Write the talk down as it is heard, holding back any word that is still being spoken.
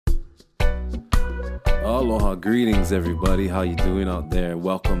Aloha, greetings everybody. How you doing out there?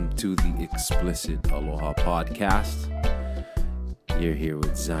 Welcome to the Explicit Aloha podcast. You're here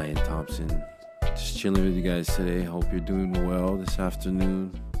with Zion Thompson. Just chilling with you guys today. Hope you're doing well this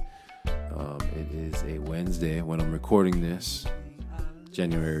afternoon. It is a Wednesday when I'm recording this.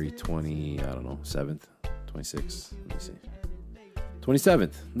 January 7th, 26th. Let me see.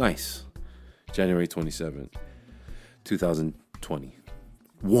 27th. Nice. January 27th,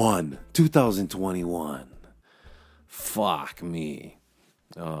 2021. Fuck me.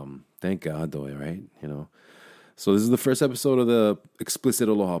 Thank God though, right? So this is the first episode of the Explicit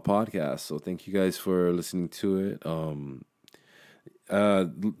Aloha podcast. So thank you guys for listening to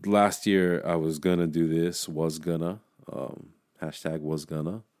it. Last year I was gonna do this, hashtag was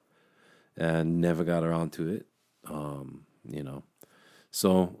gonna, and never got around to it.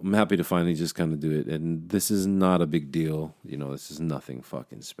 So I'm happy to finally just kind of do it. And this is not a big deal. This is nothing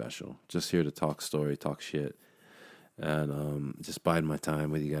fucking special. Just here to talk story, talk shit, and just bide my time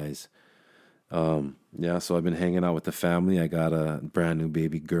with you guys. So I've been hanging out with the family. I got a brand new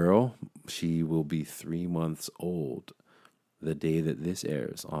baby girl. She will be 3 months old the day that this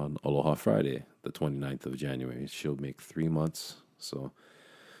airs on Aloha Friday, the 29th of January. She'll make 3 months. So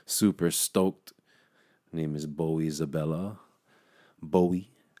super stoked. Her name is Bowie Zabella. The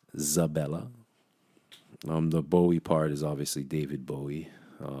Bowie part is obviously David Bowie.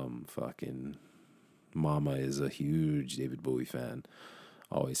 Fucking mama is a huge David Bowie fan.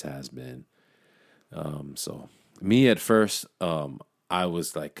 Always has been. So me at first, I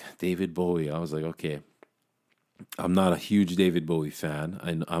was like, David Bowie. I was like, okay, I'm not a huge David Bowie fan.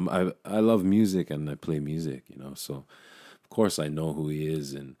 I love music and I play music, so of course I know who he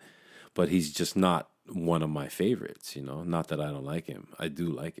is, but he's just not one of my favorites, not that I don't like him. I do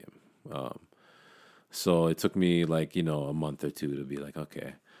like him. So it took me a month or two to be like,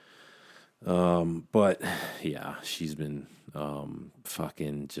 okay. But yeah, she's been,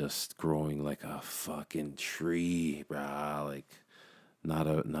 fucking just growing like a fucking tree, brah. Like not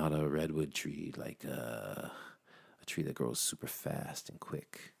a redwood tree, like a tree that grows super fast and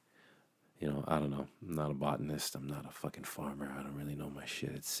quick. I don't know. I'm not a botanist. I'm not a fucking farmer. I don't really know my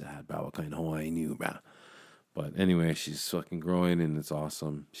shit. It's sad, bro. What kind of Hawaiian you, bro? But anyway, she's fucking growing and it's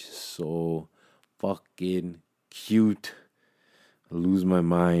awesome. She's so fucking cute. I lose my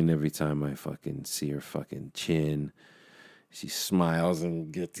mind every time I fucking see her fucking chin. She smiles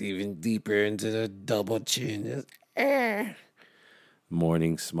and gets even deeper into the double chin. Just,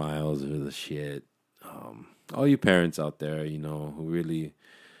 Morning smiles are the shit. All you parents out there, who really,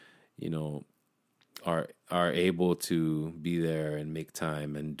 are able to be there and make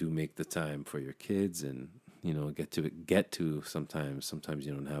time and do make the time for your kids and, get to sometimes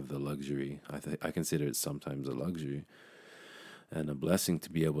you don't have the luxury. I consider it sometimes a luxury and a blessing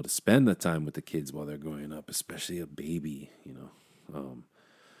to be able to spend the time with the kids while they're growing up, especially a baby,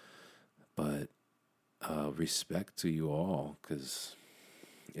 but respect to you all, because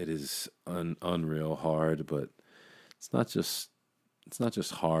it is unreal hard, but it's not just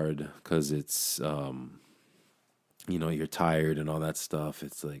hard because it's, you're tired and all that stuff.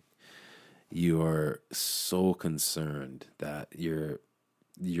 It's like you're so concerned that your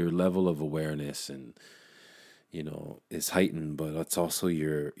level of awareness and, is heightened, but it's also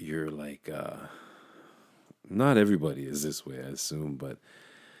you're like, not everybody is this way, I assume, but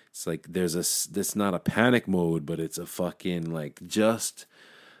it's like this not a panic mode, but it's a fucking like just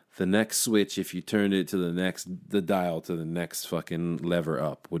the next switch, if you turned it to the dial to the next fucking lever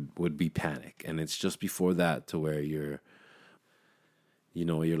up would be panic. And it's just before that to where you're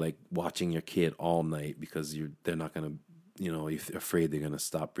like watching your kid all night because they're not going to, you're afraid they're going to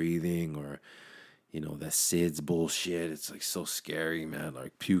stop breathing or, that SIDS bullshit. It's like so scary, man,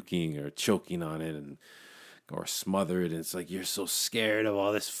 like puking or choking on it or smothered. And it's like, you're so scared of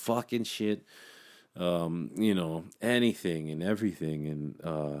all this fucking shit. Anything and everything. And,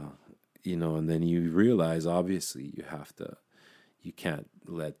 and then you realize, obviously, you can't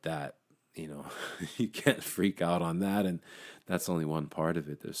let that, you can't freak out on that. And that's only one part of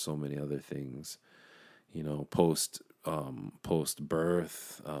it. There's so many other things, post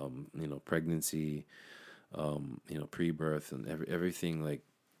birth, pregnancy, pre-birth and everything, like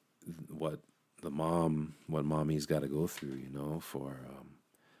what mommy's got to go through, for,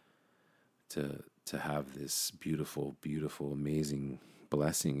 to have this beautiful, beautiful, amazing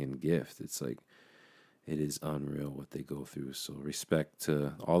blessing and gift. It's like, it is unreal what they go through. So respect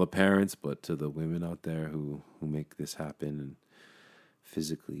to all the parents, but to the women out there who make this happen and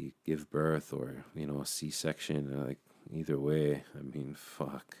physically give birth or, a C-section, like either way. I mean,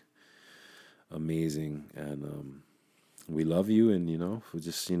 fuck. Amazing. And we love you, and, we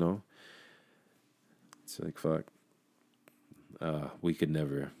just, It's like, fuck. We could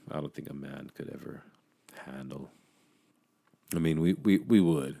never, I don't think a man could ever handle. I mean, we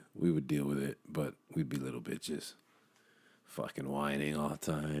would deal with it, but we'd be little bitches. Fucking whining all the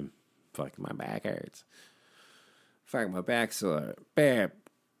time. Fuck, my back hurts. Fuck, my back's sore. Bam.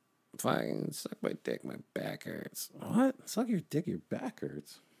 Fucking suck my dick, my back hurts. What? Suck your dick, your back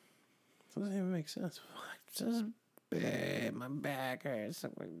hurts? Doesn't even make sense. Just, babe, my back hurts.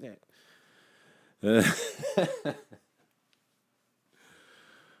 Suck my dick.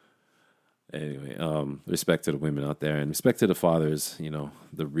 Anyway, respect to the women out there and respect to the fathers, you know,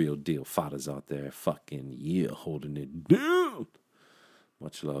 the real deal fathers out there. Fucking holding it down.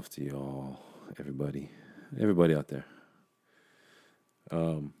 Much love to you all, everybody out there.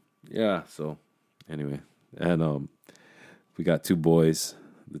 Yeah, so anyway, and we got 2 boys.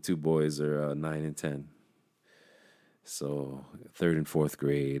 The 2 boys are 9 and 10. So 3rd and 4th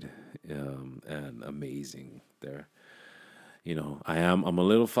grade, and amazing. They're, you know, I'm a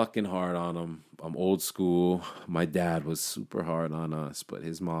little fucking hard on them. I'm old school. My dad was super hard on us, but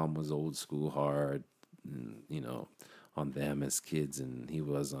his mom was old school hard, you know, on them as kids, and he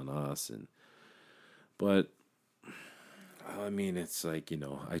was on us. But I mean, it's like, you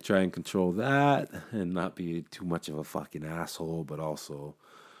know, I try and control that and not be too much of a fucking asshole, but also,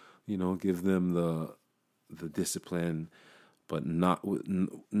 you know, give them the discipline, but not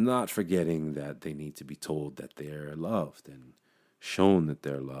forgetting that they need to be told that they're loved and shown that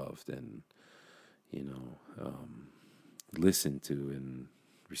they're loved, and, you know, listened to and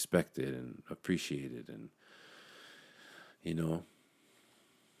respected and appreciated, and, you know,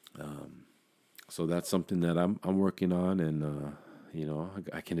 so that's something that I'm working on, and you know,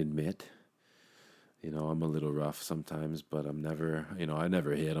 I can admit, you know, I'm a little rough sometimes, but I'm never, you know, I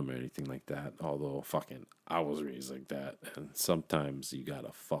never hit them or anything like that. Although fucking I was raised like that, and sometimes you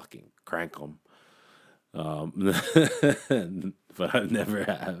gotta fucking crank them. But I never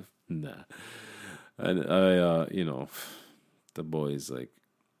have. Nah, and I you know, the boys, like,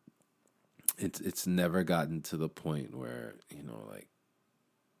 it's never gotten to the point where, you know, like.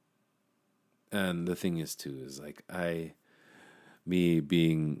 And the thing is, too, is like me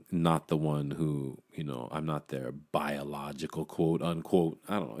being not the one who, you know, I'm not their biological quote unquote.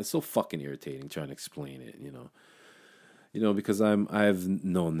 I don't know. It's so fucking irritating trying to explain it, you know, because I've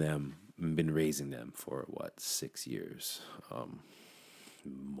known them and been raising them for 6 years,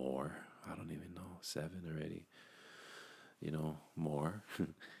 more. I don't even know, 7 already, you know, more.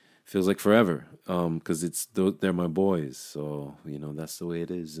 Feels like forever, because they're my boys. So, you know, that's the way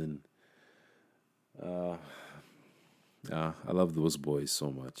it is. And I love those boys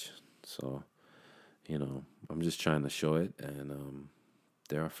so much. So, you know, I'm just trying to show it, and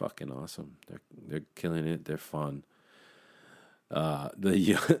they're fucking awesome. They're killing it. They're fun.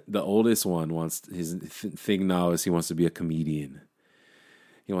 The oldest one wants, his thing now is he wants to be a comedian.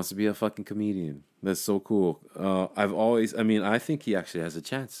 He wants to be a fucking comedian. That's so cool. I think he actually has a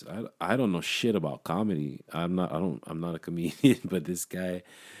chance. I don't know shit about comedy. I'm not a comedian, but this guy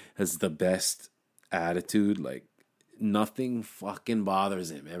has the best attitude. Like, nothing fucking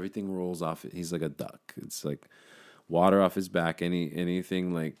bothers him. Everything rolls off it. He's like a duck. It's like water off his back.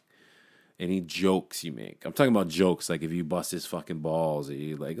 Anything, like, any jokes you make. I'm talking about jokes, like if you bust his fucking balls, or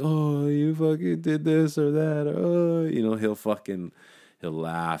you like, oh, you fucking did this or that, or, oh, you know, he'll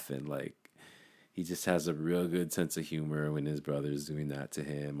laugh, and like, he just has a real good sense of humor when his brother's doing that to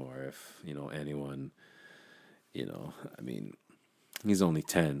him, or if, you know, anyone, you know, I mean, he's only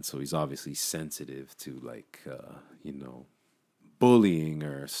 10, so he's obviously sensitive to, like, you know, bullying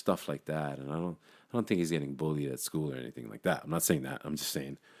or stuff like that. And I don't think he's getting bullied at school or anything like that. I'm not saying that. I'm just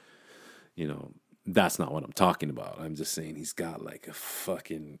saying, you know, that's not what I'm talking about. I'm just saying he's got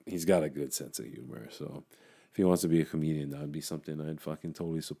a good sense of humor. So if he wants to be a comedian, that would be something I'd fucking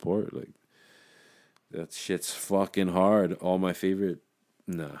totally support. Like, that shit's fucking hard. Half my favorite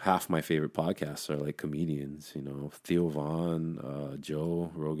podcasts are like comedians, you know, Theo Vaughn,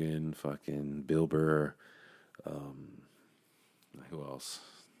 Joe Rogan, fucking Bill Burr, who else?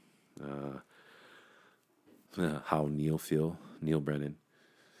 How Neil Brennan.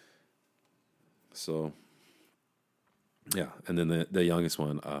 So, yeah, and then the youngest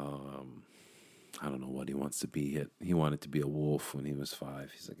one, I don't know what he wants to be. He wanted to be a wolf when he was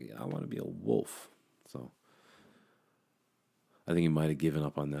 5. He's like, yeah, I want to be a wolf. So I think he might have given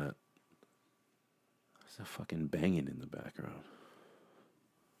up on that. There's a fucking banging in the background.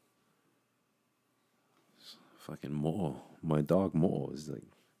 It's fucking Mo. My dog Mo is like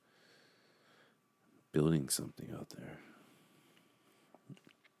building something out there.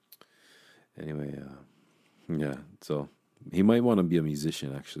 Anyway, yeah. So he might want to be a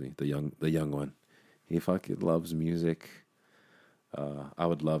musician. Actually, the young one, He fucking loves music. I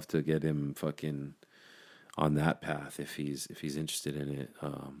would love to get him fucking on that path if he's interested in it.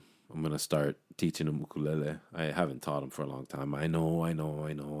 I'm gonna start teaching him ukulele. I haven't taught him for a long time. I know.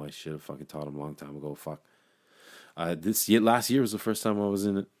 I should have fucking taught him a long time ago. Fuck. Last year was the first time I was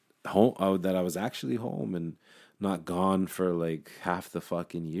in home. That I was actually home and not gone for like half the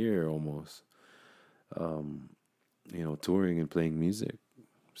fucking year almost. Touring and playing music.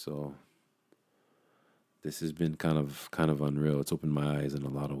 So this has been kind of unreal. It's opened my eyes in a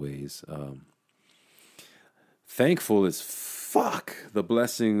lot of ways. Thankful as fuck the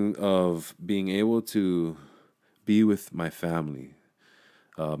blessing of being able to be with my family,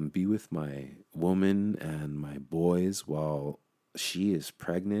 be with my woman and my boys while she is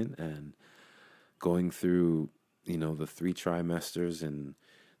pregnant and going through, the 3 trimesters and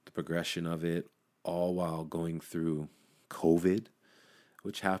the progression of it, all while going through COVID,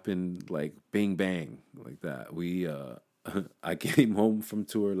 which happened like bang bang like that. I came home from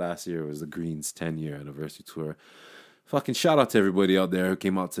tour last year. It was the Greens 10-year anniversary tour. Fucking shout out to everybody out there who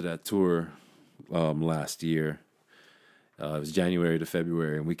came out to that tour last year. It was January to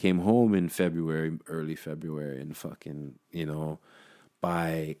February, and we came home in February, early February, and fucking,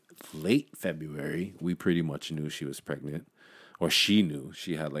 by late February, we pretty much knew she was pregnant, or she knew.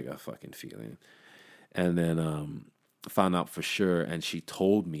 She had like a fucking feeling. And then found out for sure, and she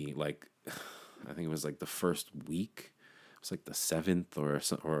told me like, I think it was like the first week. It was like the 7th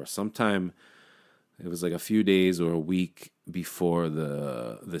or sometime. It was like a few days or a week before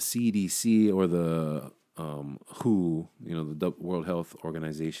the CDC or the WHO, the World Health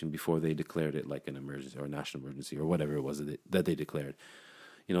Organization, before they declared it like an emergency or a national emergency or whatever it was that they declared.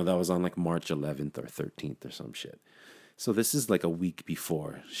 That was on like March 11th or 13th or some shit. So this is like a week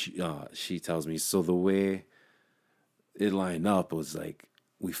before. She tells me, so the way it lined up was like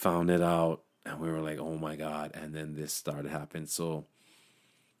we found it out and we were like, oh my God. And then this started happening. So,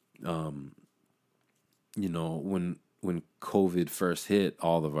 when COVID first hit,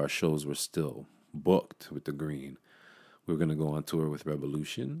 all of our shows were still booked with the Green. We were going to go on tour with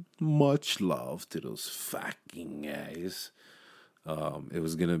Revolution. Much love to those fucking guys. It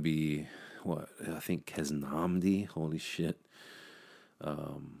was going to be, I think Keznamdi. Holy shit.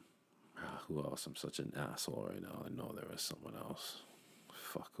 Who else? I'm such an asshole right now. I know there was someone else.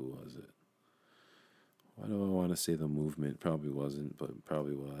 Fuck, who was it? Why do I want to say the Movement? Probably wasn't, but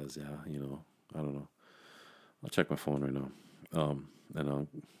probably was. Yeah, I don't know. I'll check my phone right now. And I'll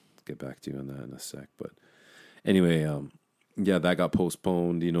get back to you on that in a sec. But anyway, that got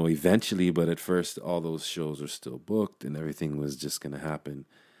postponed, eventually. But at first, all those shows were still booked and everything was just going to happen.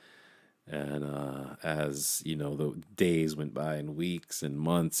 And as, the days went by and weeks and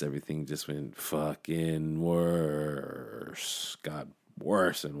months, everything just went fucking worse. Got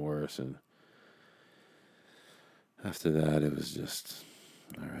worse and worse. And after that, it was just,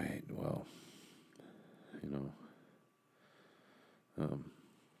 all right, well,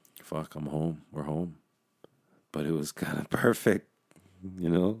 fuck, I'm home. We're home. But it was kind of perfect, I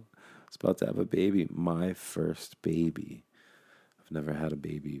was about to have a baby. My first baby. I've never had a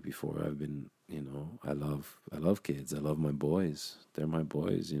baby before. I've been, I love kids. I love my boys. They're my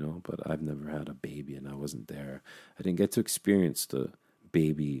boys, but I've never had a baby and I wasn't there. I didn't get to experience the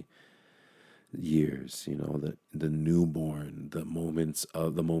baby years, the newborn, the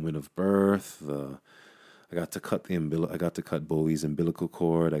moment of birth, I got to cut Bowie's umbilical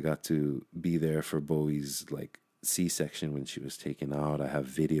cord. I got to be there for Bowie's like C-section when she was taken out. I have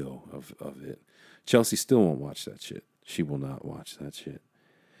video of it. Chelsea still won't watch that shit. She will not watch that shit.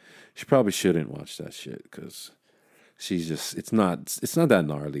 She probably shouldn't watch that shit because she's just, it's not that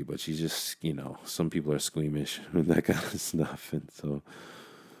gnarly, but she's just, some people are squeamish and that kind of stuff. And so,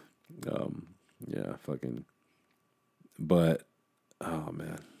 but, oh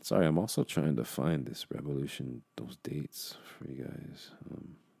man, sorry, I'm also trying to find this Revolution, those dates for you guys,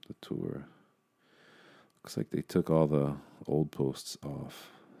 the tour. Looks like they took all the old posts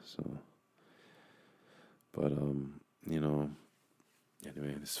off, so, but,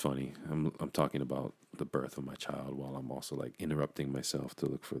 anyway, it's funny. I'm talking about the birth of my child while I'm also like interrupting myself to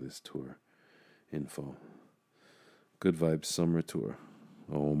look for this tour info. Good Vibes Summer Tour.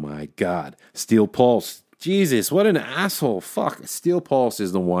 Oh my God. Steel Pulse. Jesus, what an asshole. Fuck. Steel Pulse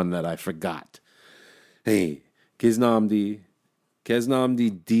is the one that I forgot. Hey, Keznamdi,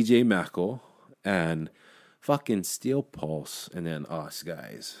 DJ Mako, and fucking Steel Pulse, and then us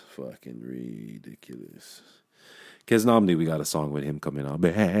guys. Fucking ridiculous. Keznamdi, we got a song with him coming out.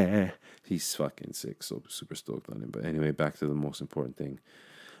 He's fucking sick, so super stoked on him. But anyway, back to the most important thing.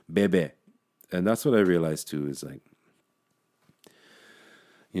 Bebe. And that's what I realized too, is like,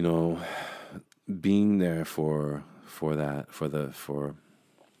 being there for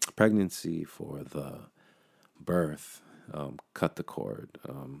pregnancy, for the birth, cut the cord,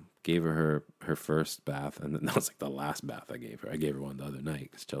 gave her first bath, and then that was like the last bath I gave her. I gave her one the other night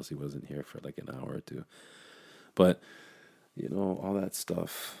because Chelsea wasn't here for like an hour or two. But all that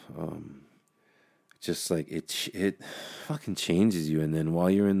stuff, just like it fucking changes you. And then while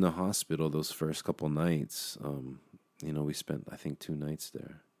you're in the hospital, those first couple nights, we spent I think 2 nights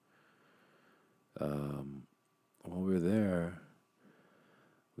there. While we were there,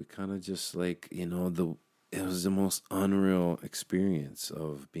 we kind of just like it was the most unreal experience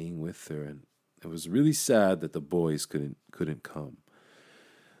of being with her, and it was really sad that the boys couldn't come,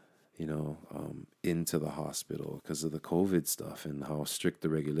 into the hospital because of the COVID stuff and how strict the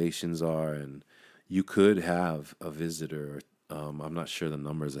regulations are. And you could have a visitor. I'm not sure the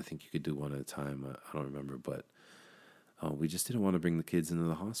numbers. I think you could do one at a time. I don't remember, but we just didn't want to bring the kids into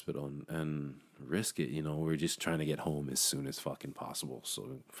the hospital and risk it. We're just trying to get home as soon as fucking possible.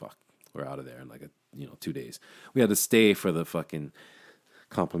 So we're out of there in like 2 days. We had to stay for the fucking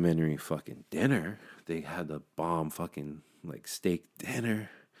complimentary fucking dinner. They had the bomb fucking like steak dinner.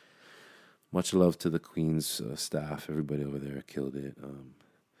 Much love to the Queen's staff. Everybody over there killed it.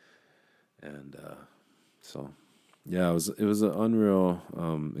 So yeah, it was an unreal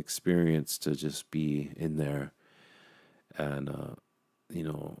experience to just be in there, and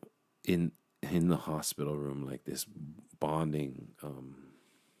in the hospital room, like this bonding.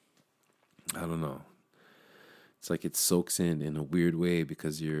 I don't know. It's like it soaks in a weird way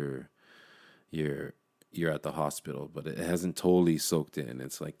because you're at the hospital, but it hasn't totally soaked in.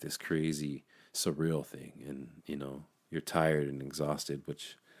 It's like this crazy surreal thing, and you're tired and exhausted,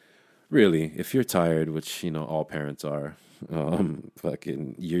 which really, if you're tired, which all parents are,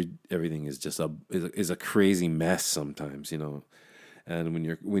 everything is just a crazy mess sometimes, and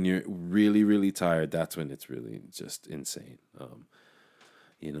when you're really really tired, that's when it's really just insane,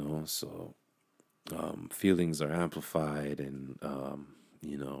 so feelings are amplified, and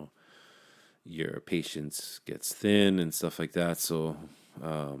your patience gets thin and stuff like that. So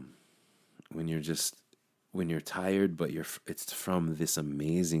when you're tired, but it's from this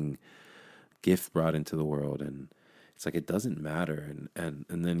amazing gift brought into the world, and it's like it doesn't matter, and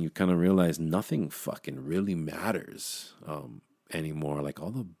then you kind of realize nothing fucking really matters anymore. Like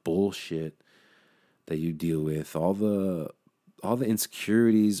all the bullshit that you deal with, all the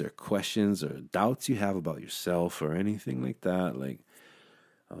insecurities or questions or doubts you have about yourself or anything like that, like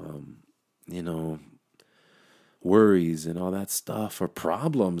worries and all that stuff, or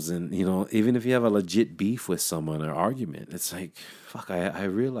problems, and even if you have a legit beef with someone or argument, it's like fuck, I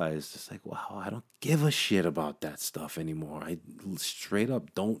realized it's like, wow, I don't give a shit about that stuff anymore. I straight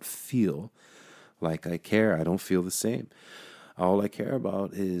up don't feel like I care. I don't feel the same. All I care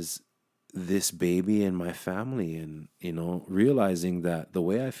about is this baby and my family, and realizing that the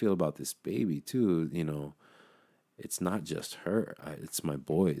way I feel about this baby too, it's not just her, it's my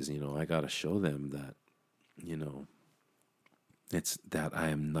boys. I gotta show them that it's that I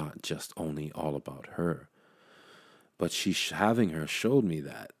am not just only all about her, but having her showed me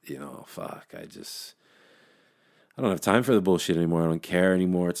that, fuck, I don't have time for the bullshit anymore. I don't care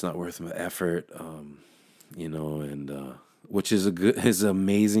anymore. It's not worth my effort. And which is an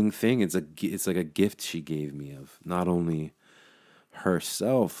amazing thing. It's like a gift she gave me of not only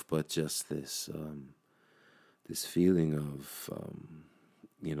herself, but just this feeling of,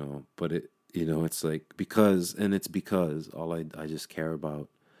 but it's like because I just care about,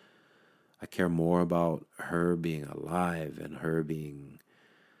 I care more about her being alive and her being,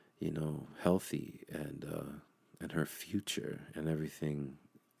 healthy, and her future and everything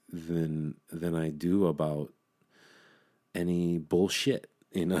than I do about any bullshit,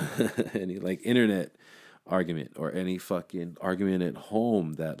 any like internet argument or any fucking argument at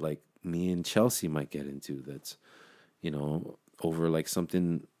home that like me and Chelsea might get into, that's, over like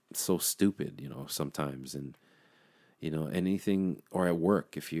something so stupid, sometimes. And, anything, or at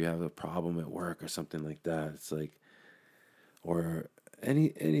work, if you have a problem at work or something like that, it's like, or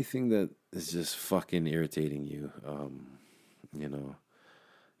anything that is just fucking irritating you,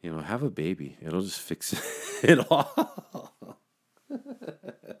 have a baby. It'll just fix it all.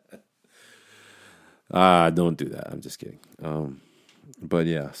 Don't do that. I'm just kidding. But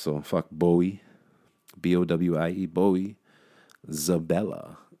yeah, so fuck Bowie, Bowie, Bowie,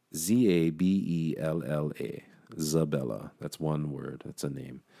 Zabella, Zabella, Zabella. That's one word. That's a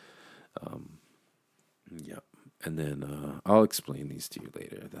name. Yeah. And then I'll explain these to you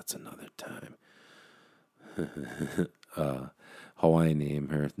later. That's another time. Hawaiian name.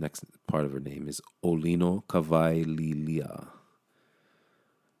 Her next part of her name is Olino Kavaililia.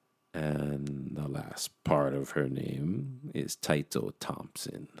 And the last part of her name is Taito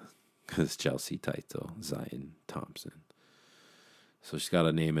Thompson, because Chelsea Taito, Zion Thompson. So she's got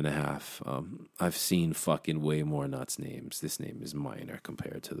a name and a half. I've seen fucking way more nuts names. This name is minor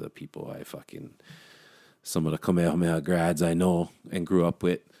compared to the people some of the Kamehameha grads I know and grew up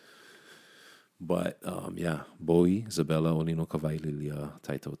with. But yeah, Bowie, Isabella Olino Kavaililia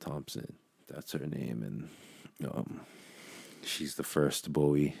Taito Thompson. That's her name. And she's the first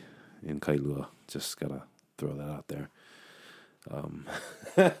Bowie in Kailua. Just gotta throw that out there.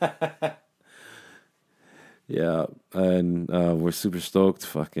 Yeah, and we're super stoked.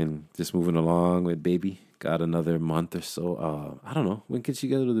 Fucking just moving along with baby. Got another month or so. I don't know. When can she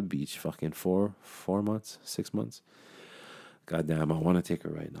go to the beach? Fucking 4 months, 6 months. Goddamn, I want to take her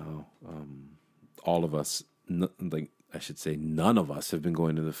right now. All of us, I should say, none of us have been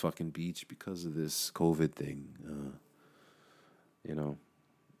going to the fucking beach because of this COVID thing. You know,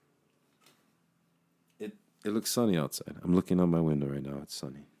 it looks sunny outside. I'm looking out my window right now. It's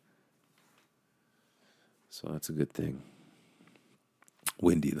sunny. So that's a good thing.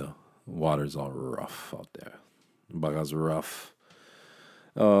 Windy, though. Water's all rough out there. Baga's rough.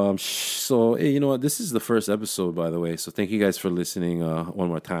 So, hey, you know what? This is the first episode, by the way. So thank you guys for listening one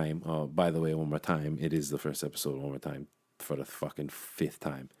more time. By the way, one more time. It is the first episode one more time for the fucking 5th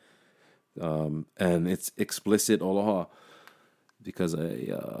time. And it's explicit Aloha because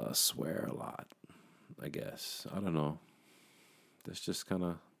I swear a lot, I guess. I don't know. That's just kind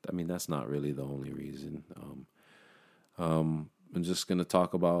of... I mean, that's not really the only reason. I'm just going to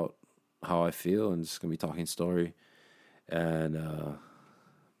talk about how I feel and just going to be talking story. And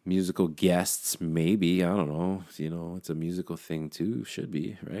musical guests, maybe. I don't know. You know, it's a musical thing too. Should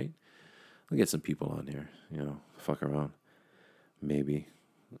be, right? I'll get some people on here, fuck around. Maybe.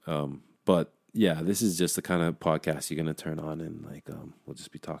 But yeah, this is just the kind of podcast you're going to turn on and we'll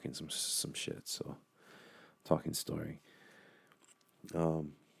just be talking some shit. So, talking story.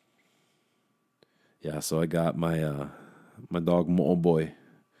 Yeah, so I got my my dog Mo'o Boy.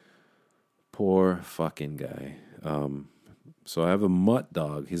 Poor fucking guy. So I have a mutt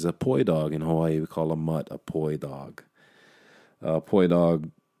dog. He's a poi dog in Hawaii. We call a mutt a poi dog. Poi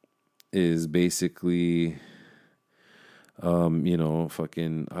dog is basically,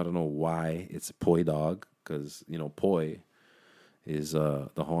 fucking, I don't know why it's a poi dog, because, poi is the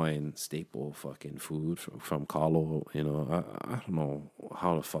Hawaiian staple fucking food from Kalo. I don't know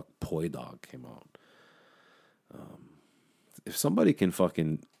how the fuck poi dog came out. If somebody can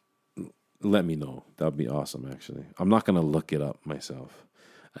fucking let me know, that'd be awesome, actually. I'm not going to look it up myself.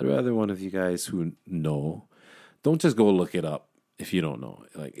 I'd rather one of you guys who know, don't just go look it up if you don't know.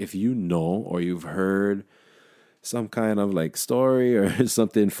 Like, if you know or you've heard some kind of, story or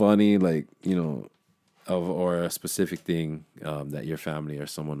something funny, or a specific thing that your family or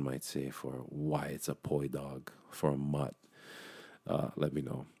someone might say for why it's a poi dog for a mutt, let me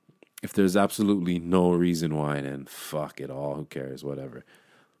know. If there's absolutely no reason why, then fuck it all. Who cares? Whatever.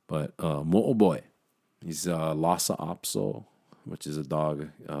 But Mo'o Boy, he's Lhasa Apso, which is a dog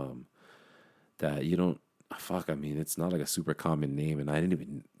that you don't... I mean, it's not like a super common name, and I didn't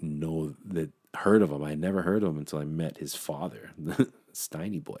even heard of him. I never heard of him until I met his father,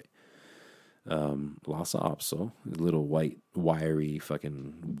 Steiny Boy. Lhasa Apso, a little white, wiry,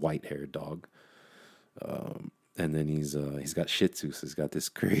 fucking white-haired dog. And then he's got Shih Tzu, so he's got this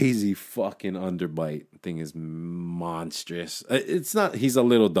crazy fucking underbite. Thing is monstrous. It's not... He's a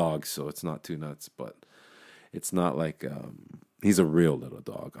little dog, so it's not too nuts, but it's not like... He's a real little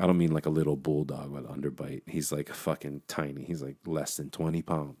dog. I don't mean like a little bulldog with underbite. He's like fucking tiny. He's like less than 20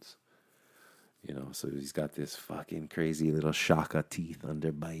 pounds. So he's got this fucking crazy little shaka teeth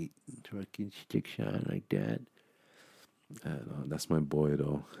underbite. Fucking stick shine like that. And that's my boy,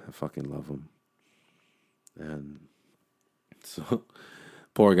 though. I fucking love him. And so,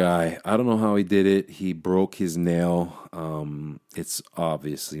 poor guy. I don't know how he did it. He broke his nail. It's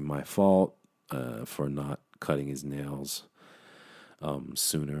obviously my fault for not cutting his nails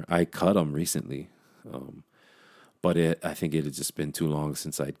sooner. I cut them recently, but I think it had just been too long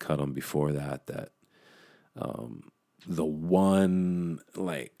since I'd cut them before that. The one,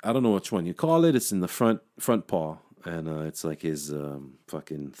 I don't know which one you call it. It's in the front paw, and it's like his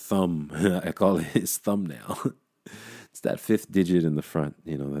fucking thumb. I call it his thumbnail. It's that 5th digit in the front,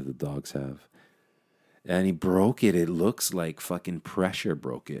 that the dogs have. And he broke it. It looks like fucking pressure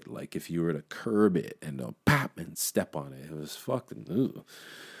broke it. Like if you were to curb it and pop and step on it. It was fucking... Ugh.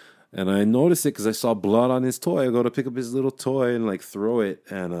 And I noticed it because I saw blood on his toy. I go to pick up his little toy and throw it.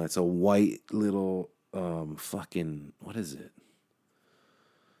 And it's a white little fucking... What is it?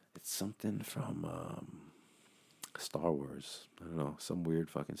 It's something from Star Wars. I don't know, some weird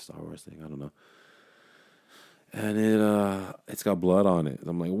fucking Star Wars thing. I don't know. And it's got blood on it.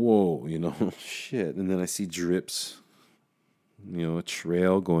 I'm like, whoa, shit. And then I see drips, a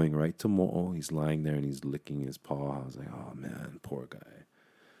trail going right to Mo'o. He's lying there and he's licking his paw. I was like, oh man, poor guy.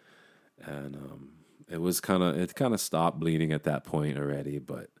 And it kind of stopped bleeding at that point already,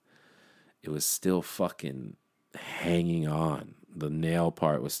 but it was still fucking hanging on. The nail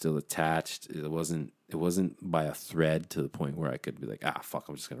part was still attached. It wasn't by a thread to the point where I could be like, fuck,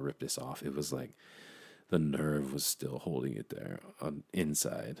 I'm just gonna rip this off. It was like the nerve was still holding it there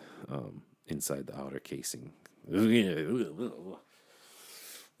inside the outer casing.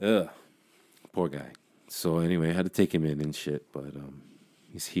 Ugh. Poor guy. So anyway, I had to take him in and shit, but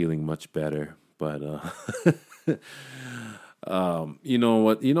he's healing much better. But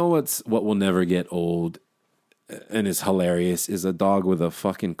what will never get old and is hilarious is a dog with a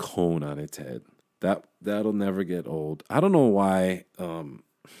fucking cone on its head. That'll never get old. I don't know why.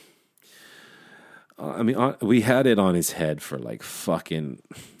 We had it on his head for like fucking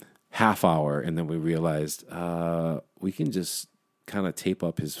half hour, and then we realized we can just kind of tape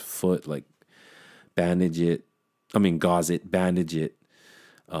up his foot, like gauze it, bandage it,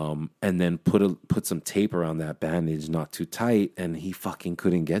 and then put some tape around that bandage, not too tight, and he fucking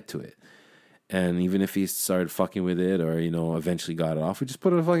couldn't get to it. And even if he started fucking with it or, eventually got it off, we just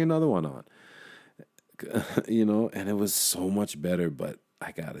put a fucking another one on. And it was so much better, but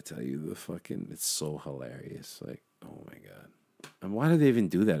I gotta tell you, it's so hilarious. Like, oh my God. And why do they even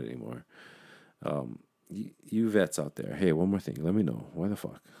do that anymore? You vets out there, hey, one more thing. Let me know. Why the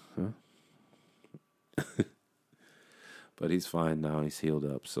fuck? Huh? But he's fine now. He's healed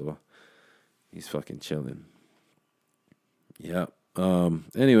up, so he's fucking chilling. Yeah.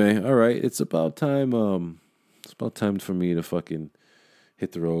 Anyway, all right. It's about time. It's about time for me to fucking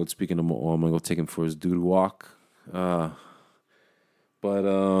hit the road. Speaking of Mo'o, I'm gonna go take him for his dude walk. But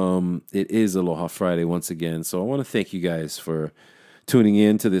it is Aloha Friday once again, so I want to thank you guys for tuning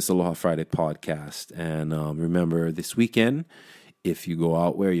in to this Aloha Friday podcast. And remember, this weekend, if you go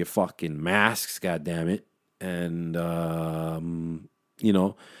out, wear your fucking masks. God damn it. And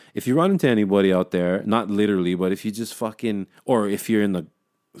if you run into anybody out there, not literally, but if you just or if you're in the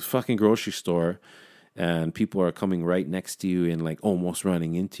fucking grocery store and people are coming right next to you and like almost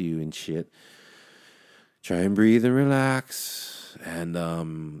running into you and shit, try and breathe and relax. And,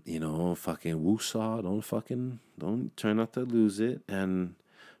 fucking woosah, don't try not to lose it. And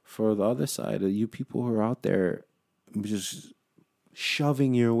for the other side of you people who are out there just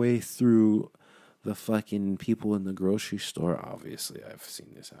shoving your way through the fucking people in the grocery store, obviously, I've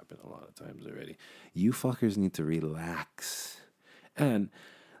seen this happen a lot of times already. You fuckers need to relax and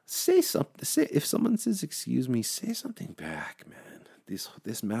say something. If someone says "excuse me," say something back, man.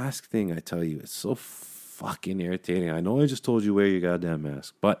 This mask thing, I tell you, it's so fucking irritating. I know I just told you wear your goddamn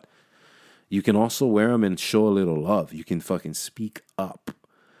mask, but you can also wear them and show a little love. You can fucking speak up.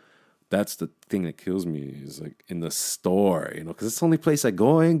 That's the thing that kills me, is like in the store, because it's the only place I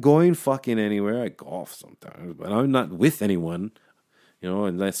going fucking anywhere. I golf sometimes, but I'm not with anyone,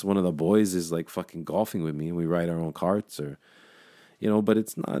 unless one of the boys is like fucking golfing with me and we ride our own carts or, but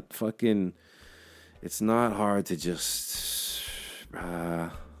it's not hard to just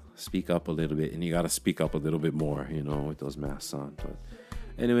speak up a little bit, and you got to speak up a little bit more, with those masks on. But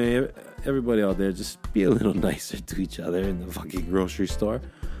anyway, everybody out there, just be a little nicer to each other in the fucking grocery store.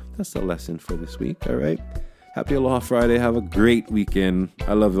 That's the lesson for this week, all right? Happy Aloha Friday. Have a great weekend.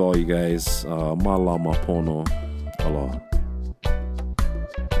 I love all you guys. Malama pono. Aloha.